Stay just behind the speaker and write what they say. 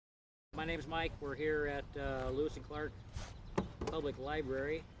my name's Mike. We're here at Lewis and Clark Public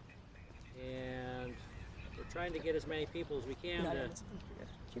Library, and we're trying to get as many people as we can to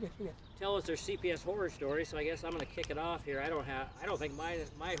tell us their CPS horror stories. So I guess I'm going to kick it off here. I don't think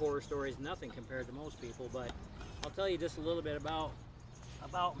my horror story is nothing compared to most people, but I'll tell you just a little bit about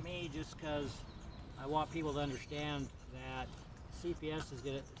me, just because I want people to understand that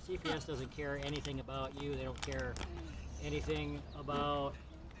CPS doesn't care anything about you. They don't care anything about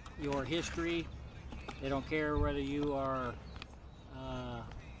your history. They don't care whether you are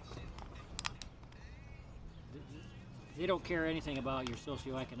they don't care anything about your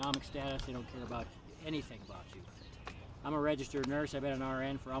socioeconomic status. They don't care about anything about you. I'm a registered nurse. I've been an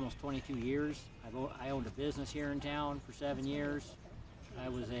RN for almost 22 years. I owned a business here in town for 7 years. I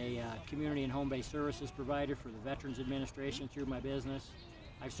was a community and home-based services provider for the Veterans Administration through my business.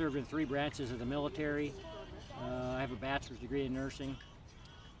 I've served in 3 branches of the military. I have a bachelor's degree in nursing.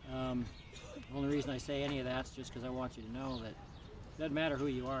 The only reason I say any of that's just because I want you to know that it doesn't matter who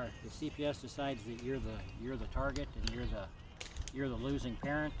you are. If CPS decides that you're the target and you're the losing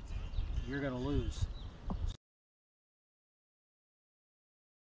parent, you're going to lose.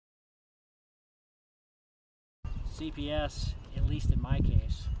 CPS, at least in my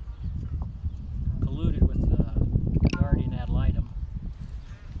case, colluded with the guardian ad litem.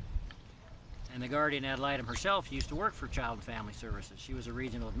 And the guardian ad litem herself used to work for Child and Family Services. She was a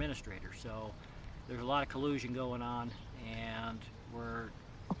regional administrator. So there's a lot of collusion going on, and we're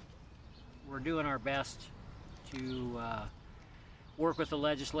doing our best to work with the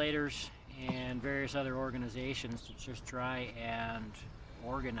legislators and various other organizations to just try and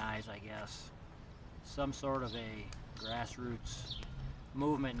organize, I guess, some sort of a grassroots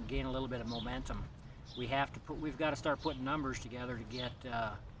movement and gain a little bit of momentum. We've got to start putting numbers together to get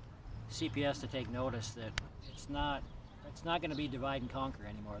CPS to take notice that it's not going to be divide and conquer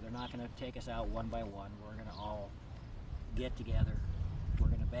anymore. They're not going to take us out one by one. We're going to all get together. We're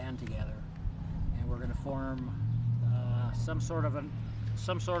going to band together, and we're going to form some sort of a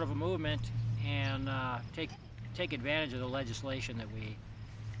movement and take advantage of the legislation that we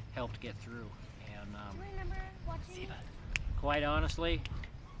helped get through. And quite honestly,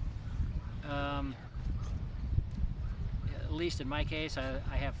 at least in my case, I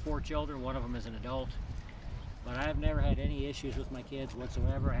have 4 children. One of them is an adult, but I've never had any issues with my kids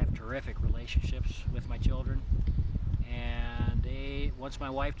whatsoever. I have terrific relationships with my children, and once my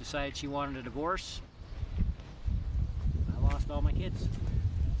wife decided she wanted a divorce, I lost all my kids.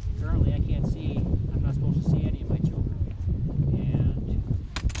 Currently, I'm not supposed to see any of my children, and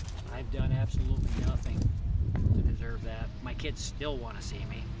I've done absolutely nothing to deserve that. My kids still want to see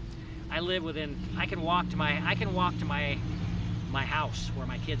me. I can walk to my house where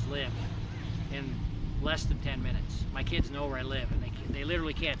my kids live in less than 10 minutes. My kids know where I live, and they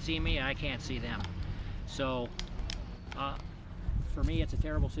literally can't see me, and I can't see them. So for me, it's a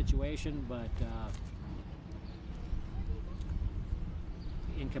terrible situation, but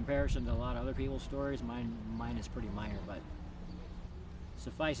in comparison to a lot of other people's stories, mine is pretty minor. But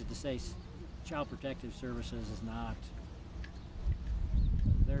suffice it to say, Child Protective Services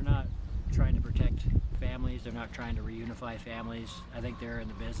they're not trying to protect families. They're not trying to reunify families. I think they're in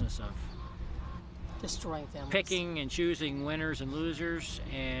the business of destroying families, picking and choosing winners and losers,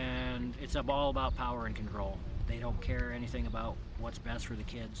 and it's all about power and control. They don't care anything about what's best for the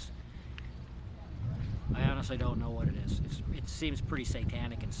kids. I honestly don't know what it is. It seems pretty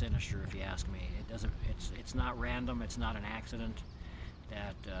satanic and sinister, if you ask me. It's not random. It's not an accident.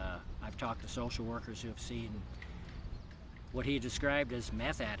 I've talked to social workers who have seen what he described as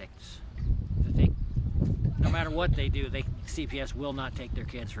meth addicts. No matter what they do, CPS will not take their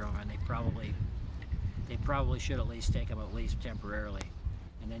kids from them, and they probably should at least take them, at least temporarily.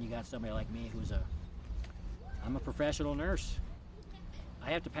 And then you got somebody like me I'm a professional nurse.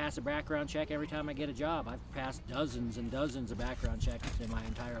 I have to pass a background check every time I get a job. I've passed dozens and dozens of background checks in my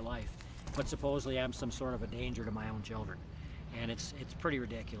entire life, but supposedly I'm some sort of a danger to my own children, and it's pretty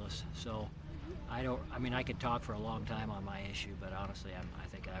ridiculous. So I could talk for a long time on my issue, but honestly, I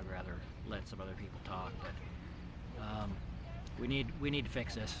think I'd rather let some other people talk. But we need to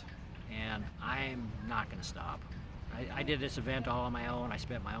fix this, and I'm not going to stop. I did this event all on my own. I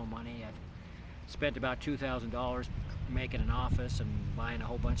spent my own money. I've spent about $2,000 making an office and buying a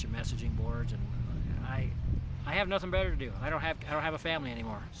whole bunch of messaging boards, and I have nothing better to do. I don't have a family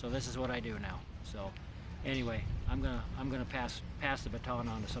anymore, so this is what I do now. So anyway, I'm gonna pass the baton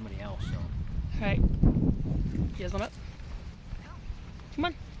on to somebody else. So. All right, you guys want up? Come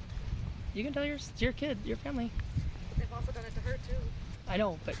on, you can tell it's your kid, your family. But they've also done it to her too. I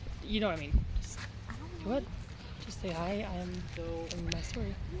know, but you know what I mean. Just go ahead. Just say hi. I'm my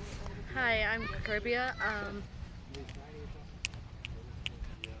story. Hi, I'm Caribia.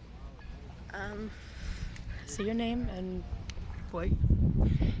 Say your name and what.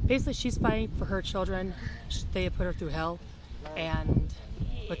 Basically, she's fighting for her children. They have put her through hell, and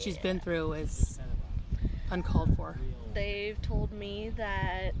what she's been through is uncalled for. They've told me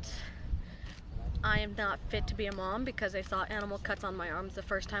that I am not fit to be a mom because they saw animal cuts on my arms the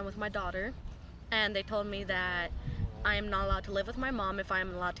first time with my daughter. And they told me that I am not allowed to live with my mom if I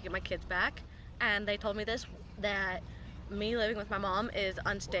am allowed to get my kids back. And they told me this, that me living with my mom is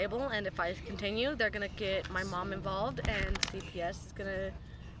unstable, and if I continue, they're gonna get my mom involved, and CPS is gonna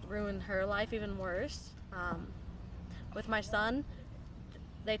ruin her life even worse. With my son,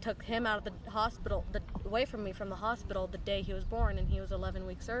 they took him out of the hospital, away from me from the hospital the day he was born, and he was 11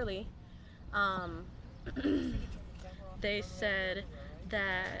 weeks early. They said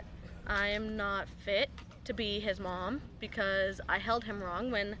that I am not fit to be his mom because I held him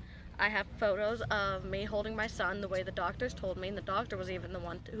wrong when I have photos of me holding my son the way the doctors told me, and the doctor was even the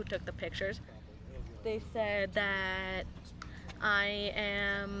one who took the pictures. They said that I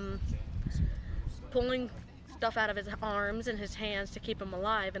am pulling stuff out of his arms and his hands to keep him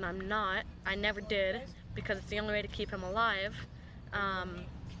alive, and I'm not. I never did, because it's the only way to keep him alive.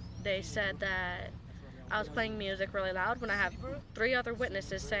 They said that I was playing music really loud when I have 3 other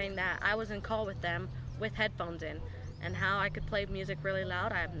witnesses saying that I was in call with them with headphones in. And how I could play music really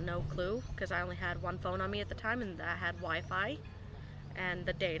loud, I have no clue, because I only had one phone on me at the time, and that had Wi-Fi and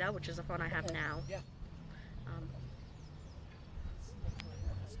the data, which is the phone I have now.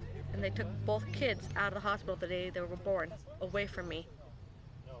 And they took both kids out of the hospital the day they were born, away from me.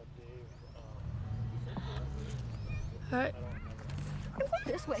 All right,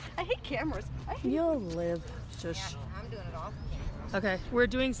 This way. I hate cameras. you'll live. Just. I'm doing it off. Okay, we're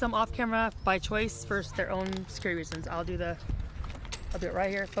doing some off-camera by choice for their own security reasons. I'll do it right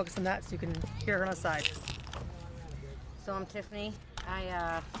here. Focus on that so you can hear her on the side. So I'm Tiffany.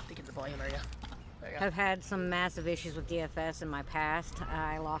 I To get the volume area. There you go. have had some massive issues with DFS in my past.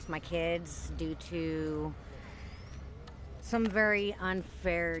 I lost my kids due to some very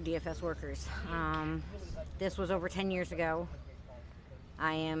unfair DFS workers. This was over 10 years ago.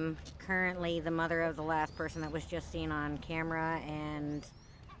 I am currently the mother of the last person that was just seen on camera, and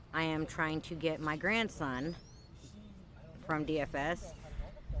I am trying to get my grandson from DFS.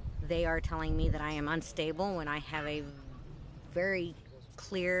 They are telling me that I am unstable when I have a very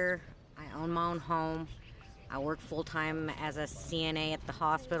clear, I own my own home. I work full-time as a CNA at the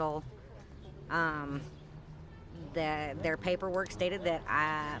hospital. Their paperwork stated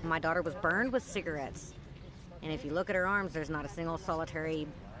that my daughter was burned with cigarettes. And if you look at her arms, there's not a single solitary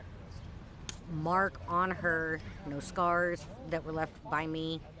mark on her, no scars that were left by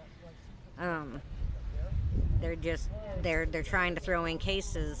me. They're trying to throw in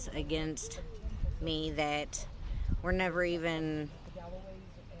cases against me that were never even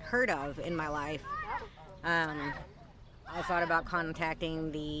heard of in my life. I thought about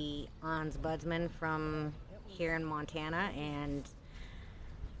contacting the ombudsman from here in Montana, and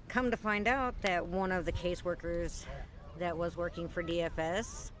come to find out that one of the caseworkers that was working for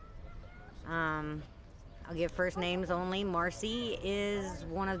DFS, I'll give first names only, Marcy, is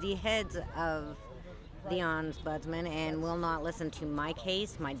one of the heads of the ombudsman and will not listen to my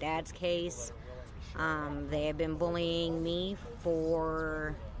case, my dad's case. They have been bullying me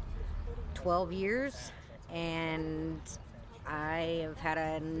for 12 years, and I have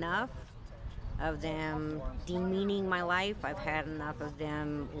had enough of them demeaning my life. I've had enough of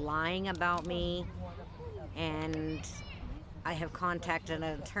them lying about me, and I have contacted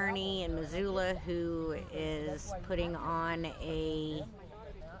an attorney in Missoula who is putting on a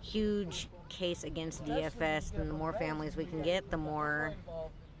huge case against DFS, and the more families we can get, the more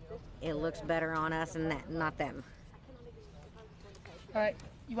it looks better on us and not them. All right,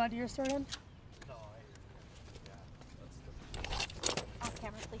 you want to do your story then? Off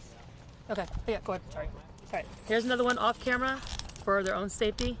camera, please. Okay, yeah, go ahead. Sorry. All right, here's another one off camera for their own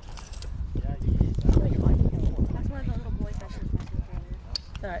safety. That's one of the little boys that shoots my sister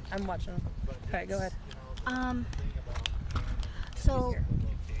earlier. All right, I'm watching them. All right, go ahead.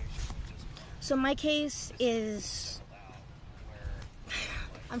 So my case is,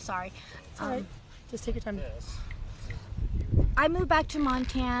 I'm sorry. All right, just take your time. I moved back to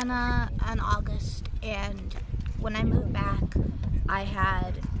Montana in August, and when I moved back, I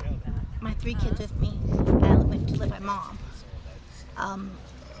had my 3 kids with me, and I went to live with my mom.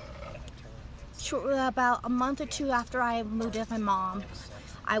 About a month or 2 after I moved with my mom,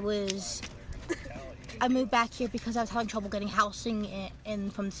 I moved back here because I was having trouble getting housing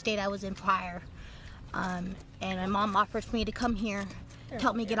from the state I was in prior. And my mom offered for me to come here to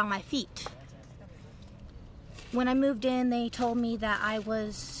help me get on my feet. When I moved in, they told me that it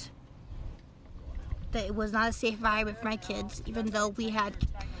was not a safe environment for my kids, even though we had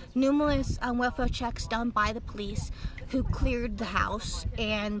numerous welfare checks done by the police who cleared the house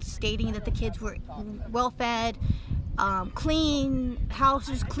and stating that the kids were well fed, clean, house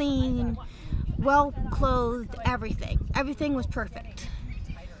was clean, well clothed, everything. Everything was perfect.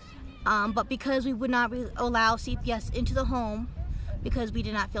 But because we would not allow CPS into the home because we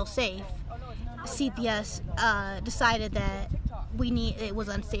did not feel safe, CPS decided that it was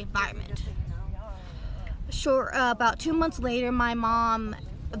an unsafe environment. Sure, about 2 months later,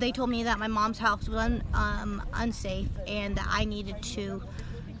 they told me that my mom's house was unsafe and that I needed to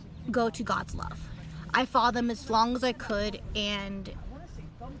go to God's Love. I followed them as long as I could, and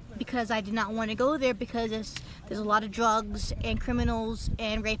because I did not want to go there because there's a lot of drugs and criminals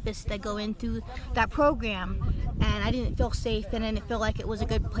and rapists that go in through that program, and I didn't feel safe and I didn't feel like it was a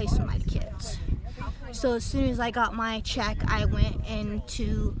good place for my kids. So as soon as I got my check, I went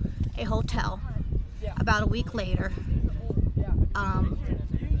into a hotel about a week later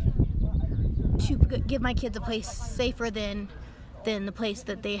to give my kids a place safer than the place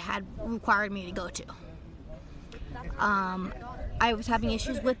that they had required me to go to. I was having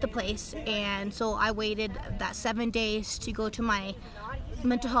issues with the place, and so I waited that 7 days to go to my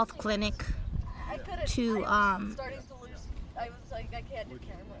mental health clinic to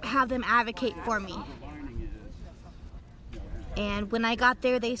have them advocate for me. And when I got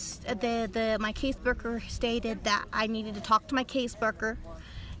there, my caseworker stated that I needed to talk to my caseworker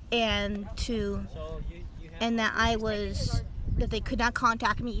and that they could not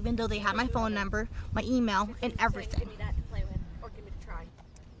contact me even though they had my phone number, my email, and everything.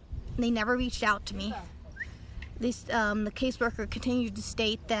 They never reached out to me. The caseworker continued to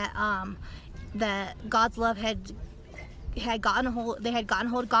state that that God's Love had gotten a hold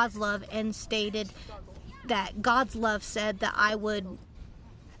of God's Love and stated that God's Love said that I would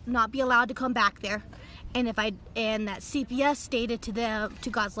not be allowed to come back there, and that CPS stated to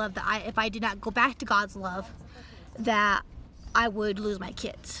God's Love that if I did not go back to God's Love, that I would lose my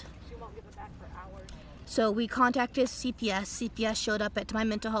kids. So we contacted CPS. CPS showed up at my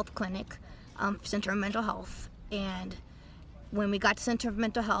mental health clinic, Center of Mental Health, and when we got to Center of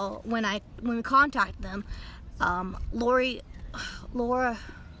Mental Health, when we contacted them, Laura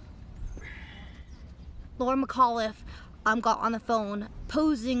McAuliffe got on the phone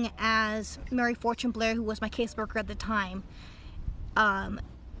posing as Mary Fortune Blair, who was my caseworker at the time.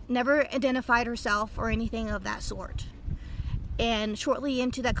 Never identified herself or anything of that sort. And shortly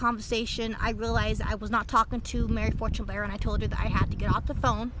into that conversation, I realized I was not talking to Mary Fortune Blair, and I told her that I had to get off the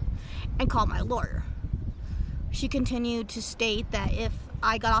phone and call my lawyer. She continued to state that if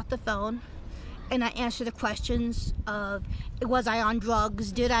I got off the phone and I answered the questions of, was I on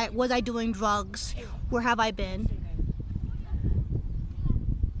drugs? Was I doing drugs? Where have I been?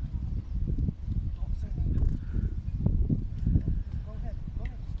 Go ahead.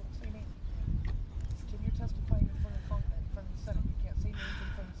 Don't say names. When you're testifying in front of the Senate, you can't say names in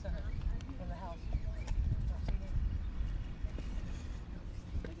front of the Senate, in the House. Don't say names.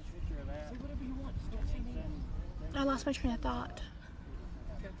 Take a picture of that. Say whatever you want. Just don't say names. I lost my train of thought.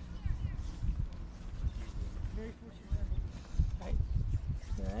 Very fortunate. Right?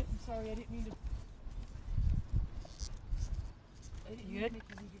 You all right? I'm sorry, I didn't mean to. I didn't mean to make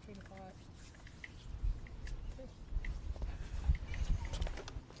you lose your train of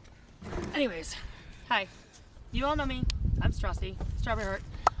thought. Anyways, hi. You all know me. I'm Straussy, Strawberry Heart,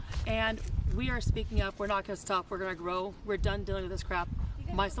 and we are speaking up. We're not going to stop. We're going to grow. We're done dealing with this crap.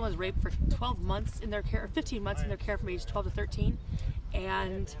 My son was raped for 12 months in their care, 15 months in their care from age 12 to 13,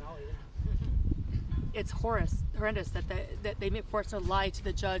 and it's horrendous that they made forced to lie to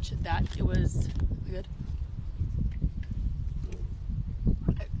the judge that it was good.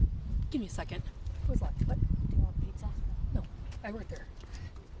 Give me a second. What was that? What? Do you want pizza? No, I work there.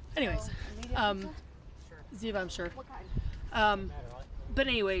 Anyways, Ziva, I'm sure. But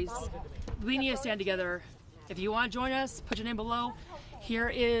anyways, we need to stand together. If you want to join us, put your name below. Here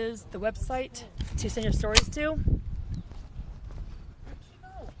is the website to send your stories to.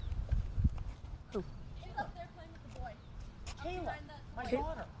 Who? She's up there playing with the boy. Kayla, my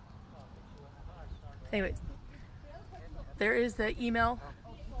daughter. Anyways, there is the email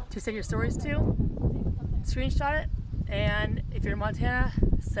to send your stories to. Screenshot it, and if you're in Montana,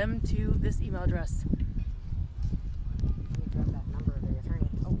 send them to this email address.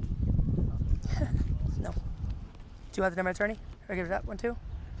 No. Do you have the number of attorney? Or give that one too?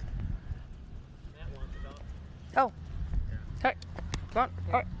 Oh. Okay. Come on.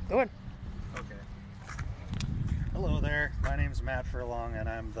 All right. Go in. Okay. Hello there. My my name's Matt Furlong, and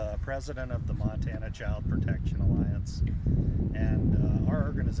I'm the president of the Montana Child Protection Alliance. And our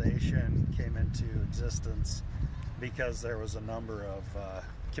organization came into existence because there was a number of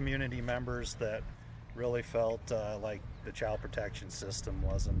community members that really felt like the child protection system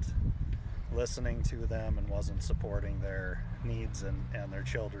wasn't listening to them and wasn't supporting their needs and their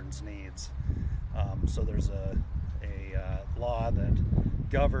children's needs. So there's a law that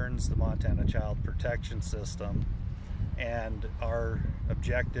governs the Montana child protection system, and our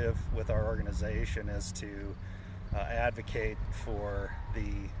objective with our organization is to advocate for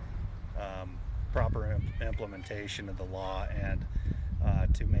the proper implementation of the law and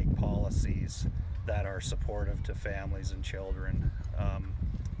to make policies that are supportive to families and children.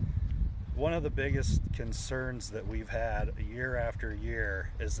 One of the biggest concerns that we've had year after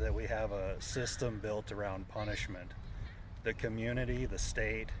year is that we have a system built around punishment. The community, the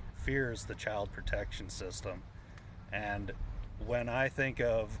state, fears the child protection system. And when I think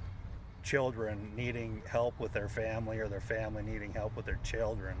of children needing help with their family or their family needing help with their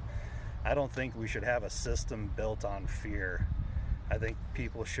children, I don't think we should have a system built on fear. I think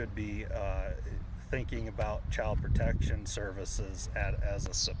people should be thinking about child protection services as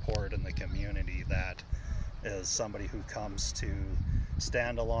a support in the community, that is somebody who comes to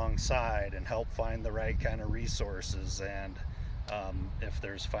stand alongside and help find the right kind of resources, and if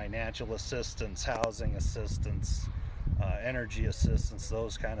there's financial assistance, housing assistance, energy assistance,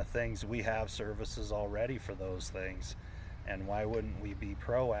 those kind of things, we have services already for those things. And why wouldn't we be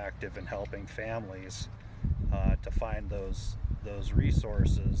proactive in helping families to find those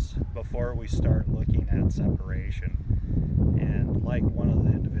resources before we start looking at separation? And like one of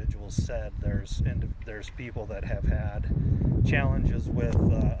the individuals said, there's people that have had challenges with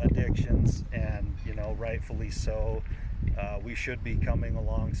addictions, and rightfully so. We should be coming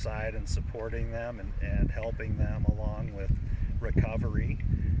alongside and supporting them and helping them along with recovery.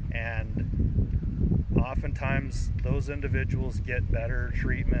 And oftentimes those individuals get better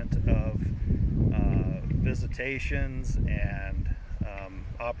treatment of visitations and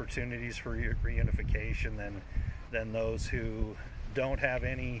opportunities for reunification than those who don't have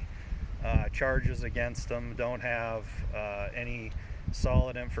any charges against them, don't have any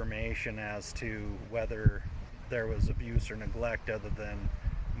solid information as to whether there was abuse or neglect, other than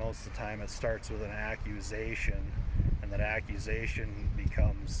most of the time it starts with an accusation, and that accusation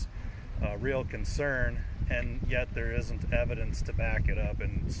becomes a real concern, and yet there isn't evidence to back it up.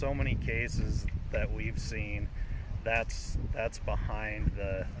 In so many cases that we've seen, that's behind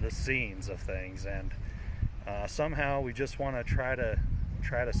the scenes of things, and somehow we just want to try to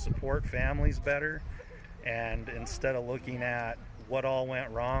support families better. And instead of looking at what all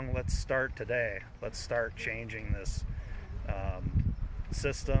went wrong, let's start today. Let's start changing this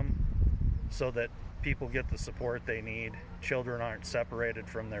system so that people get the support they need. Children aren't separated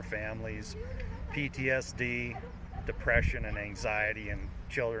from their families. PTSD, depression, and anxiety in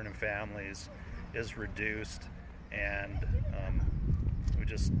children and families is reduced. And we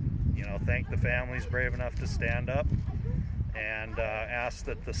just thank the families brave enough to stand up, and ask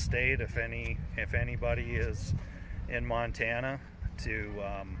that the state, if anybody is in Montana, to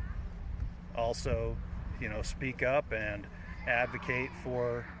also speak up and advocate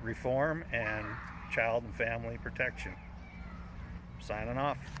for reform and child and family protection. Signing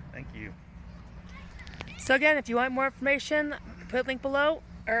off. Thank you. So again, if you want more information, put a link below,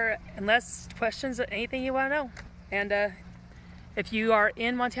 or unless questions or anything you want to know. And if you are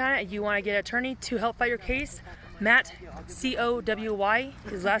in Montana and you want to get an attorney to help fight your case, Matt, C-O-W-Y,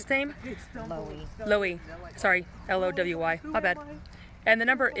 his last name? Lowy. Sorry, L-O-W-Y. My bad. And the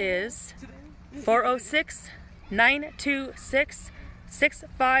number is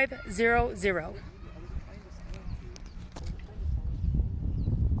 406-926-6500.